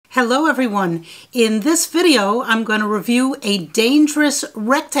Hello everyone. In this video, I'm going to review a dangerous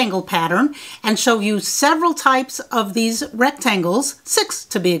rectangle pattern and show you several types of these rectangles, 6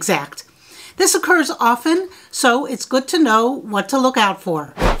 to be exact. This occurs often, so it's good to know what to look out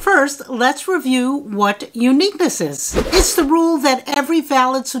for. First, let's review what uniqueness is. It's the rule that every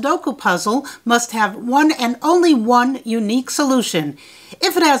valid Sudoku puzzle must have one and only one unique solution.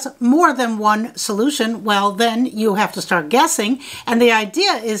 If it has more than one solution, well, then you have to start guessing, and the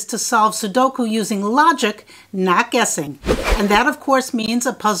idea is to solve Sudoku using logic, not guessing. And that, of course, means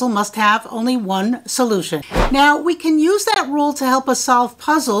a puzzle must have only one solution. Now, we can use that rule to help us solve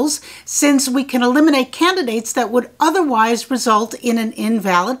puzzles since we can eliminate candidates that would otherwise result in an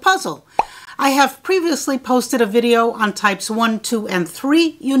invalid puzzle. I have previously posted a video on types 1, 2, and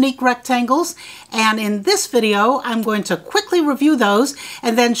 3 unique rectangles, and in this video I'm going to quickly review those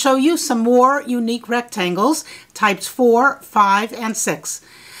and then show you some more unique rectangles, types 4, 5, and 6.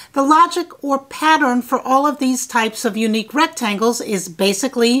 The logic or pattern for all of these types of unique rectangles is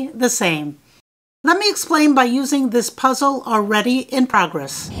basically the same. Let me explain by using this puzzle already in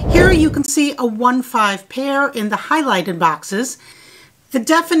progress. Here you can see a 1-5 pair in the highlighted boxes. The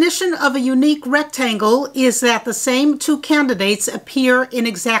definition of a unique rectangle is that the same two candidates appear in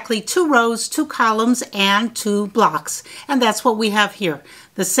exactly 2 rows, 2 columns, and 2 blocks. And that's what we have here.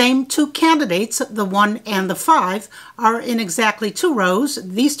 The same two candidates, the 1 and the 5, are in exactly 2 rows,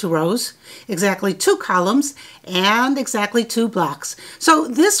 these 2 rows, exactly 2 columns, and exactly 2 blocks. So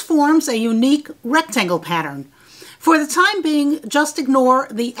this forms a unique rectangle pattern. For the time being, just ignore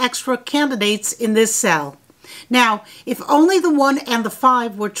the extra candidates in this cell. Now, if only the 1 and the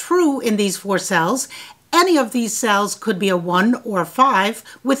 5 were true in these 4 cells, any of these cells could be a 1 or a 5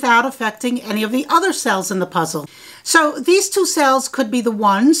 without affecting any of the other cells in the puzzle. So these 2 cells could be the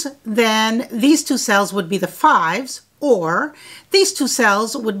 1s, then these 2 cells would be the 5s, or these 2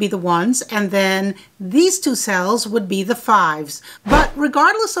 cells would be the 1s, and then these 2 cells would be the 5s. But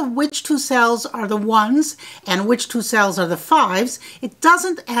regardless of which 2 cells are the 1s and which 2 cells are the 5s, it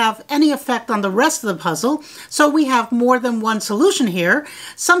doesn't have any effect on the rest of the puzzle, so we have more than one solution here.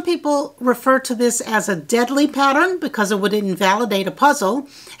 Some people refer to this as a deadly pattern because it would invalidate a puzzle,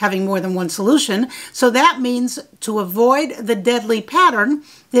 having more than one solution. So that means to avoid the deadly pattern,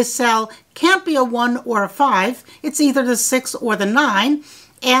 this cell can't be a 1 or a 5. It's either the 6 or the 9,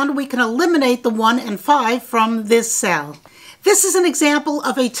 and we can eliminate the 1 and 5 from this cell. This is an example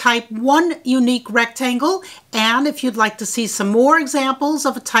of a type 1 unique rectangle, and if you'd like to see some more examples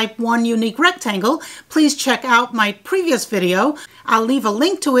of a type 1 unique rectangle, please check out my previous video. I'll leave a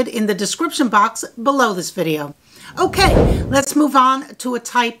link to it in the description box below this video. Okay, let's move on to a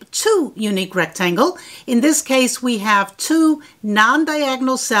type 2 unique rectangle. In this case, we have 2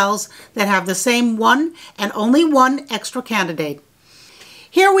 non-diagonal cells that have the same one and only one extra candidate.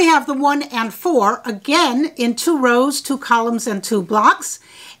 Here we have the 1 and 4, again in 2 rows, 2 columns, and 2 blocks.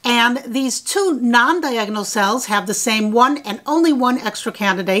 And these 2 non-diagonal cells have the same one and only one extra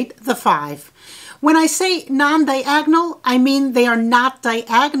candidate, the 5. When I say non-diagonal, I mean they are not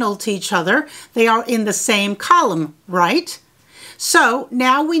diagonal to each other. They are in the same column, right? So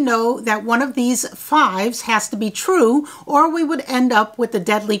now we know that one of these 5s has to be true, or we would end up with the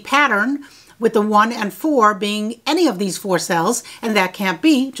deadly pattern with the 1 and 4 being any of these 4 cells, and that can't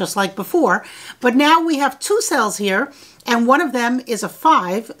be, just like before. But now we have 2 cells here, and one of them is a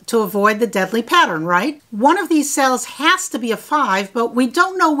 5 to avoid the deadly pattern, right? One of these cells has to be a 5, but we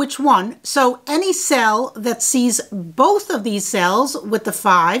don't know which one, so any cell that sees both of these cells with the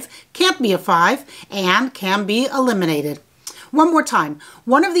 5 can't be a 5 and can be eliminated. One more time.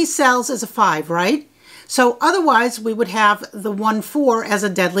 One of these cells is a 5, right? So otherwise we would have the 1, 4 as a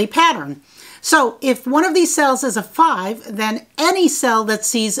deadly pattern. So if one of these cells is a 5, then any cell that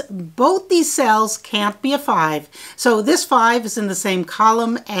sees both these cells can't be a 5. So this 5 is in the same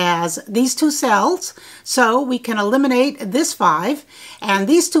column as these 2 cells, so we can eliminate this 5, and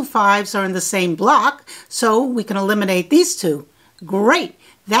these 2 5s are in the same block, so we can eliminate these 2. Great!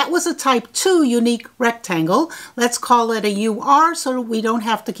 That was a type 2 unique rectangle. Let's call it a UR so we don't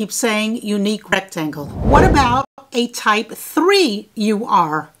have to keep saying unique rectangle. What about a type 3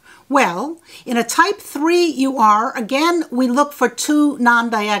 UR? Well, in a type 3 UR, again, we look for 2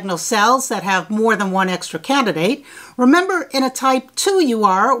 non-diagonal cells that have more than one extra candidate. Remember, in a type 2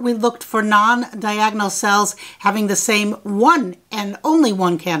 UR, we looked for non-diagonal cells having the same one and only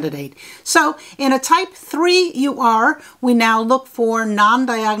one candidate. So in a type 3 UR, we now look for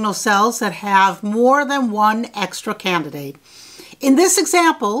non-diagonal cells that have more than one extra candidate. In this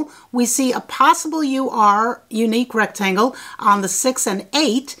example, we see a possible UR, unique rectangle, on the 6 and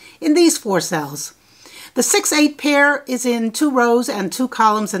 8 in these 4 cells. The 6-8 pair is in 2 rows and 2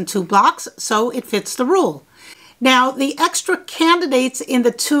 columns and 2 blocks, so it fits the rule. Now, the extra candidates in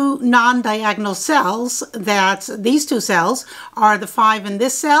the 2 non-diagonal cells, that's these 2 cells, are the 5 in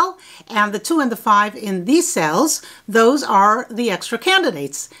this cell and the 2 and the 5 in these cells. Those are the extra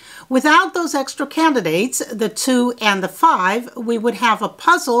candidates. Without those extra candidates, the 2 and the 5, we would have a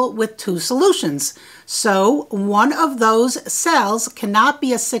puzzle with 2 solutions. So one of those cells cannot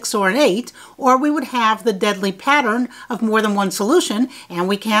be a 6 or an 8, or we would have the deadly pattern of more than one solution, and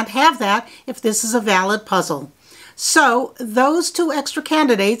we can't have that if this is a valid puzzle. So those 2 extra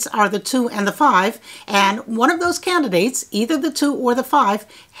candidates are the 2 and the 5, and one of those candidates, either the 2 or the 5,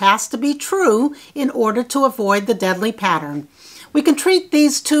 has to be true in order to avoid the deadly pattern. We can treat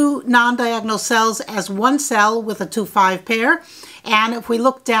these 2 non-diagonal cells as one cell with a 2-5 pair, and if we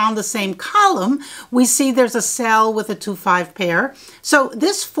look down the same column, we see there's a cell with a 2-5 pair. So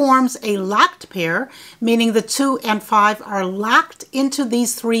this forms a locked pair, meaning the 2 and 5 are locked into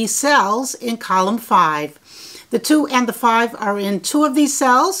these 3 cells in column 5. The 2 and the 5 are in 2 of these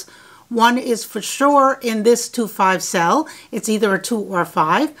cells. One is for sure in this 2-5 cell. It's either a 2 or a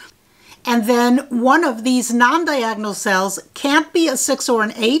 5. And then one of these non-diagonal cells can't be a 6 or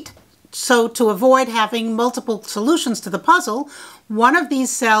an 8. So to avoid having multiple solutions to the puzzle, one of these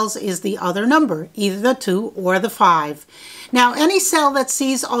cells is the other number, either the 2 or the 5. Now, any cell that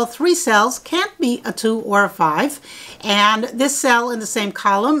sees all 3 cells can't be a 2 or a 5. And this cell in the same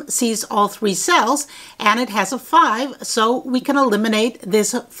column sees all 3 cells, and it has a 5, so we can eliminate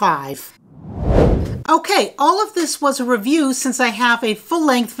this 5. Okay, all of this was a review since I have a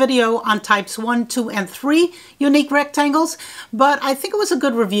full-length video on types 1, 2, and 3 unique rectangles, but I think it was a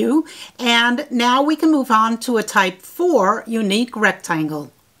good review, and now we can move on to a type 4 unique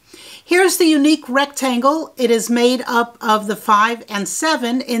rectangle. Here's the unique rectangle. It is made up of the 5 and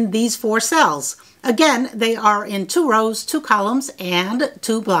 7 in these 4 cells. Again, they are in 2 rows, 2 columns, and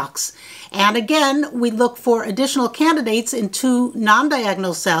 2 blocks. And again, we look for additional candidates in 2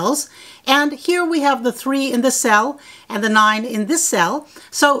 non-diagonal cells. And here we have the 3 in this cell and the 9 in this cell.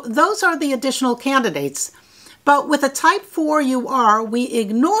 So those are the additional candidates. But with a type 4 UR, we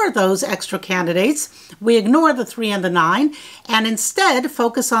ignore those extra candidates. We ignore the 3 and the 9, and instead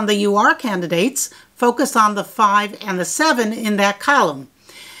focus on the UR candidates, focus on the 5 and the 7 in that column.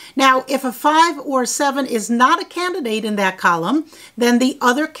 Now, if a 5 or 7 is not a candidate in that column, then the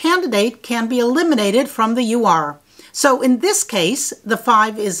other candidate can be eliminated from the UR. So in this case, the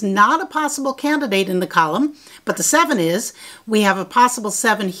 5 is not a possible candidate in the column, but the 7 is. We have a possible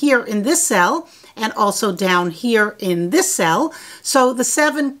 7 here in this cell and also down here in this cell. So the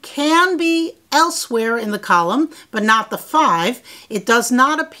 7 can be elsewhere in the column, but not the 5. It does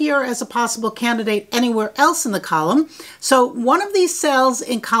not appear as a possible candidate anywhere else in the column. So one of these cells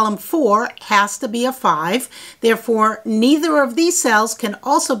in column 4 has to be a 5. Therefore, neither of these cells can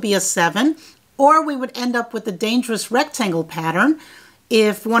also be a 7, or we would end up with the dangerous rectangle pattern.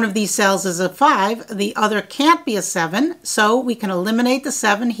 If one of these cells is a 5, the other can't be a 7, so we can eliminate the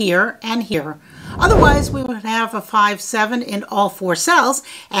 7 here and here. Otherwise, we would have a 5, 7 in all 4 cells,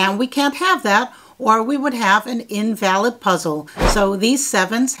 and we can't have that, or we would have an invalid puzzle. So these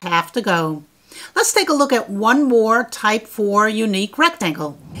 7s have to go. Let's take a look at one more type 4 unique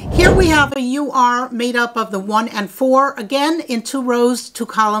rectangle. Here we have a UR made up of the 1 and 4, again in 2 rows, 2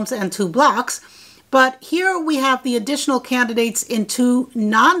 columns, and 2 blocks. But here we have the additional candidates in 2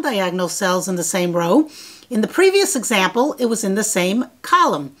 non-diagonal cells in the same row. In the previous example, it was in the same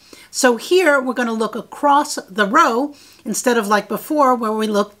column. So here we're going to look across the row instead of like before where we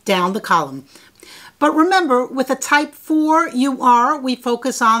look down the column. But remember, with a type 4 UR, we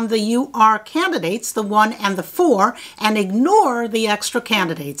focus on the UR candidates, the 1 and the 4, and ignore the extra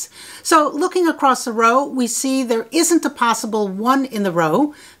candidates. So looking across the row, we see there isn't a possible 1 in the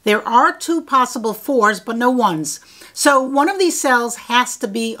row. There are 2 possible 4s, but no 1s. So one of these cells has to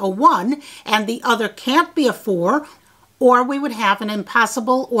be a 1, and the other can't be a 4, or we would have an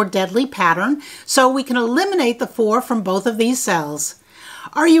impossible or deadly pattern. So we can eliminate the 4 from both of these cells.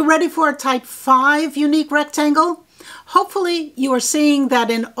 Are you ready for a type 5 unique rectangle? Hopefully you are seeing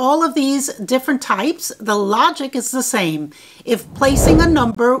that in all of these different types, the logic is the same. If placing a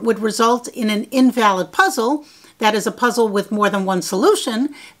number would result in an invalid puzzle, that is a puzzle with more than one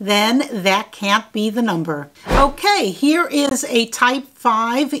solution, then that can't be the number. Okay, here is a type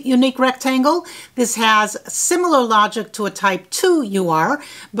 5 unique rectangle. This has similar logic to a type 2 UR,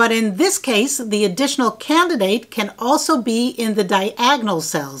 but in this case, the additional candidate can also be in the diagonal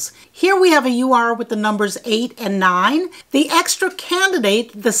cells. Here we have a UR with the numbers 8 and 9. The extra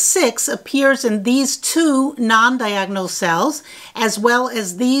candidate, the 6, appears in these 2 non-diagonal cells, as well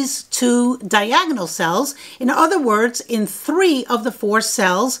as these 2 diagonal cells. In other words, in 3 of the 4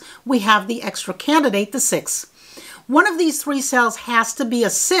 cells, we have the extra candidate, the 6. One of these 3 cells has to be a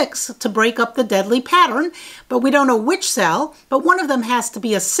 6 to break up the deadly pattern, but we don't know which cell, but one of them has to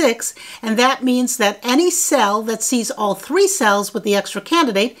be a 6, and that means that any cell that sees all 3 cells with the extra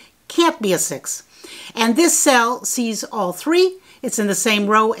candidate can't be a 6. And this cell sees all 3. It's in the same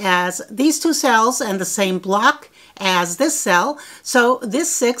row as these 2 cells and the same block as this cell, so this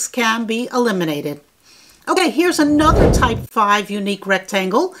 6 can be eliminated. Okay, here's another type 5 unique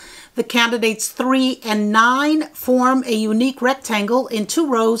rectangle. The candidates 3 and 9 form a unique rectangle in 2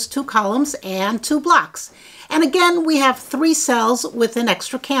 rows, 2 columns, and 2 blocks. And again, we have 3 cells with an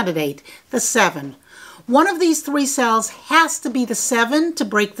extra candidate, the 7. One of these 3 cells has to be the 7 to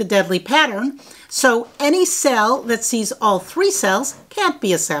break the deadly pattern, so any cell that sees all 3 cells can't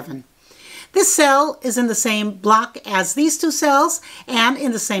be a 7. This cell is in the same block as these 2 cells and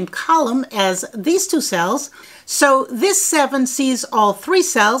in the same column as these 2 cells. So this 7 sees all 3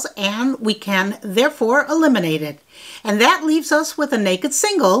 cells and we can therefore eliminate it. And that leaves us with a naked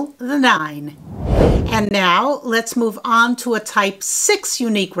single, the 9. And now let's move on to a type 6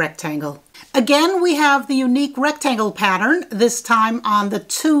 unique rectangle. Again, we have the unique rectangle pattern, this time on the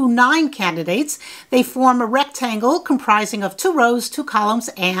 2 9 candidates. They form a rectangle comprising of 2 rows, 2 columns,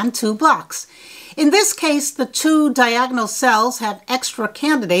 and 2 blocks. In this case, the 2 diagonal cells have extra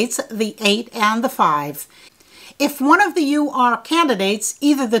candidates, the 8 and the 5. If one of the UR candidates,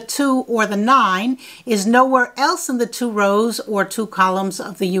 either the 2 or the 9, is nowhere else in the 2 rows or 2 columns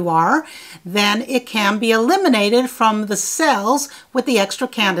of the UR, then it can be eliminated from the cells with the extra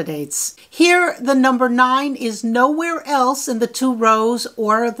candidates. Here, the number 9 is nowhere else in the 2 rows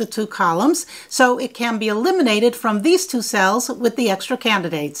or the 2 columns, so it can be eliminated from these 2 cells with the extra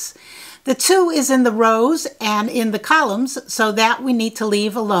candidates. The 2 is in the rows and in the columns, so that we need to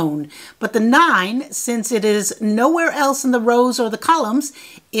leave alone. But the 9, since it is nowhere else in the rows or the columns,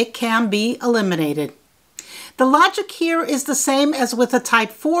 it can be eliminated. The logic here is the same as with a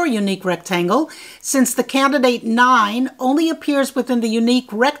type 4 unique rectangle. Since the candidate 9 only appears within the unique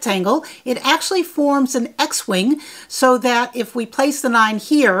rectangle, it actually forms an X-wing, so that if we place the 9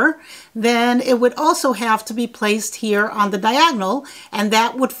 here, then it would also have to be placed here on the diagonal, and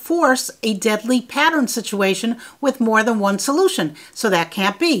that would force a deadly pattern situation with more than one solution. So that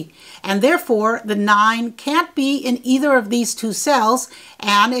can't be. And therefore, the 9 can't be in either of these 2 cells,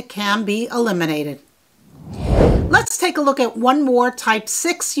 and it can be eliminated. Let's take a look at one more type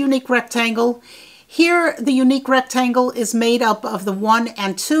 6 unique rectangle. Here, the unique rectangle is made up of the 1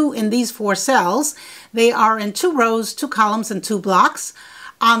 and 2 in these 4 cells. They are in 2 rows, 2 columns, and 2 blocks.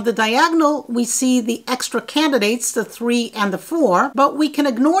 On the diagonal, we see the extra candidates, the 3 and the 4, but we can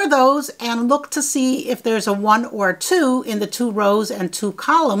ignore those and look to see if there's a 1 or a 2 in the 2 rows and 2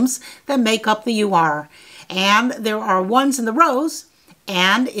 columns that make up the UR. And there are 1s in the rows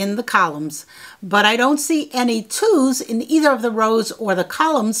and in the columns. But I don't see any 2s in either of the rows or the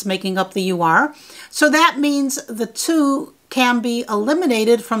columns making up the UR. So that means the 2 can be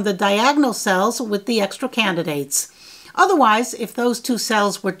eliminated from the diagonal cells with the extra candidates. Otherwise, if those 2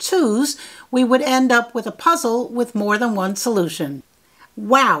 cells were 2s, we would end up with a puzzle with more than one solution.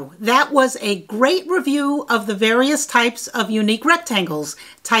 Wow, that was a great review of the various types of unique rectangles,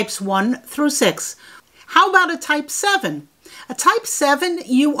 types 1 through 6. How about a type 7? A type 7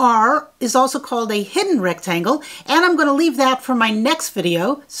 UR is also called a hidden rectangle, and I'm going to leave that for my next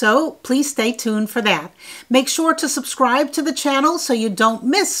video, so please stay tuned for that. Make sure to subscribe to the channel so you don't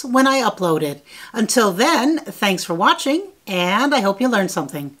miss when I upload it. Until then, thanks for watching, and I hope you learned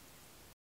something.